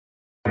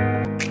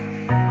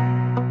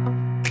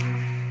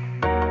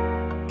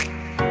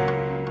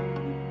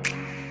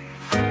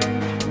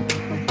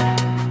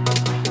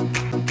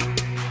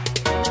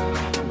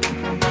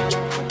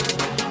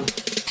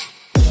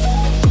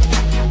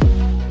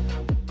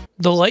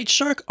The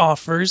LightShark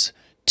offers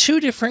two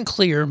different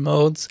clear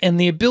modes and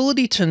the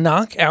ability to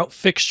knock out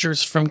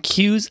fixtures from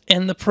queues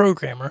and the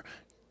programmer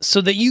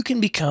so that you can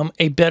become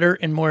a better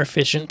and more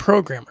efficient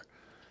programmer.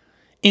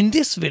 In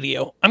this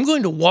video, I'm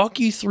going to walk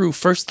you through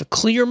first the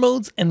clear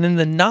modes and then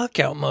the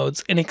knockout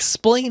modes and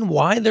explain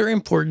why they're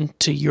important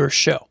to your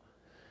show.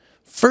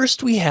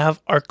 First, we have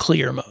our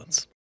clear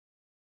modes.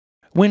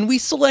 When we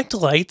select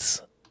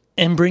lights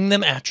and bring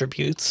them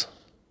attributes,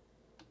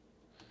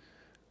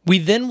 we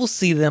then will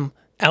see them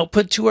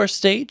output to our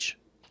stage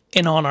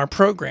and on our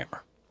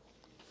programmer.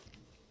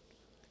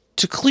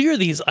 To clear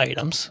these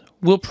items,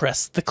 we'll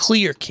press the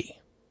clear key.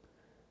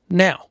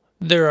 Now,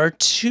 there are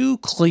two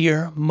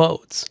clear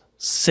modes,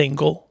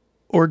 single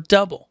or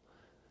double.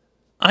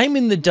 I'm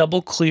in the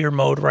double clear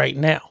mode right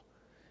now.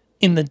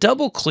 In the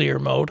double clear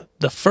mode,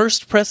 the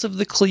first press of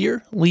the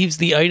clear leaves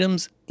the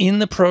items in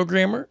the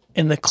programmer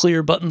and the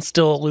clear button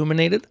still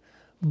illuminated,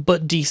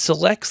 but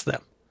deselects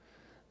them.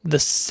 The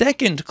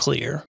second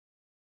clear,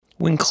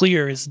 when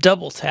clear is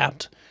double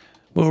tapped,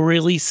 will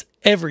release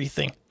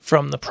everything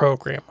from the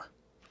programmer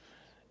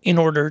in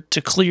order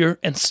to clear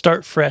and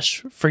start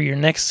fresh for your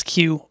next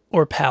queue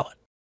or palette.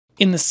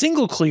 In the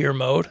single clear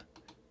mode,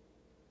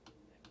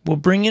 we'll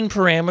bring in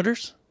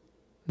parameters,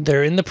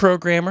 they're in the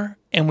programmer,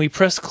 and we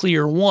press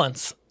clear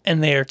once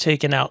and they are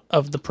taken out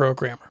of the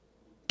programmer.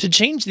 To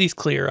change these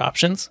clear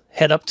options,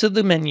 head up to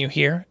the menu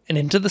here and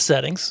into the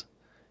settings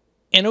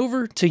and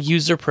over to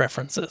user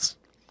preferences.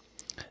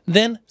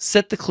 Then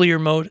set the clear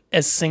mode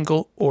as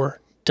single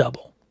or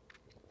double.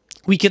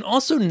 We can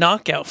also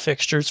knock out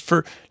fixtures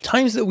for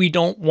times that we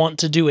don't want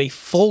to do a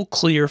full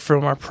clear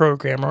from our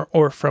programmer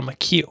or from a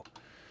queue.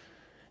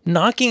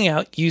 Knocking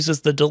out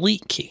uses the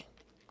delete key.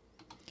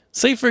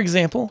 Say, for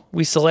example,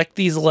 we select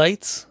these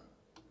lights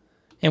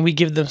and we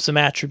give them some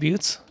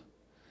attributes.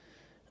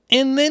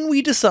 And then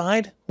we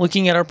decide,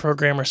 looking at our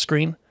programmer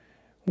screen,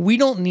 we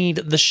don't need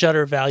the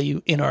shutter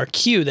value in our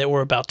queue that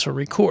we're about to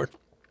record.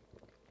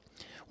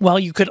 While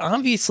you could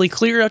obviously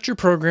clear out your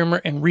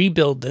programmer and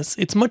rebuild this,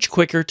 it's much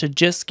quicker to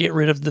just get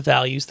rid of the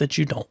values that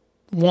you don't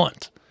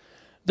want.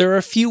 There are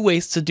a few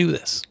ways to do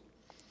this.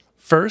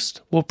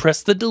 First, we'll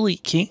press the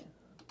delete key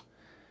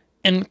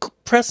and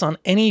press on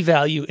any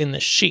value in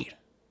the sheet.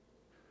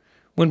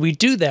 When we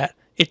do that,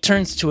 it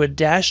turns to a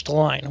dashed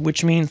line,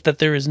 which means that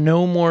there is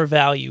no more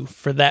value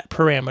for that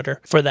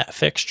parameter for that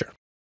fixture.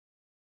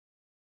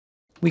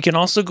 We can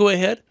also go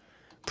ahead,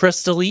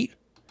 press delete,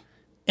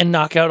 and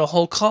knock out a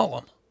whole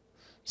column.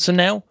 So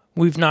now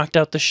we've knocked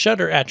out the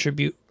shutter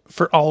attribute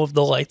for all of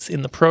the lights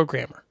in the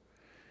programmer.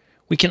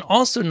 We can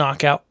also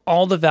knock out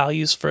all the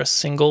values for a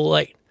single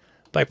light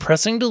by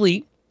pressing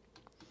delete,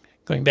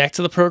 going back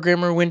to the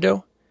programmer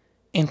window,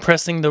 and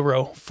pressing the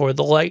row for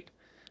the light.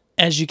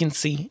 As you can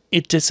see,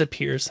 it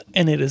disappears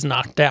and it is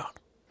knocked out.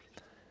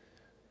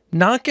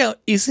 Knockout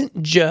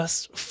isn't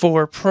just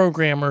for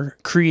programmer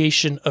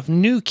creation of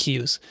new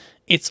queues.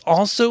 It's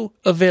also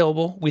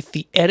available with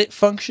the edit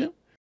function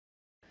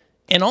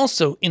and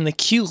also in the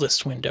queue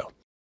list window.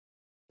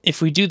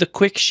 If we do the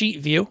quick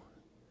sheet view,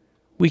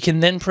 we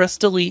can then press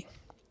delete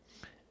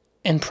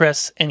and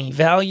press any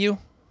value,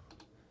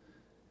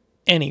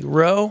 any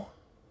row,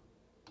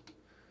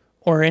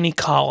 or any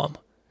column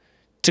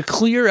to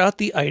clear out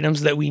the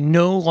items that we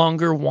no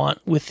longer want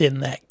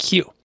within that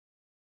queue.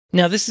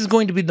 Now, this is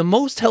going to be the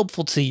most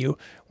helpful to you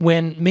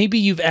when maybe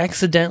you've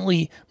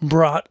accidentally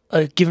brought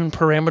a given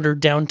parameter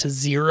down to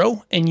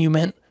 0 and you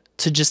meant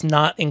to just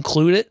not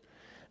include it.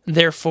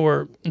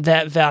 Therefore,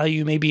 that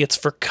value, maybe it's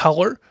for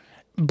color,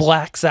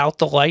 blacks out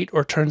the light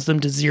or turns them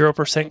to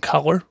 0%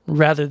 color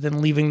rather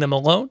than leaving them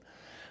alone.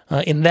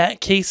 In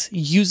that case,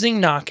 using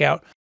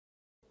knockout,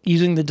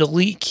 using the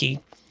delete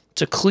key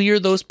to clear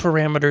those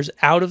parameters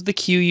out of the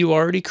queue you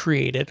already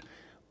created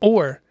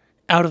or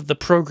out of the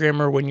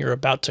programmer when you're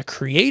about to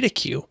create a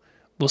queue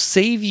will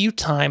save you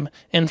time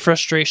and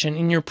frustration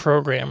in your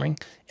programming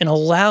and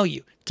allow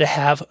you to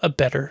have a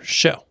better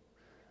show.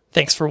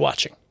 Thanks for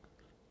watching.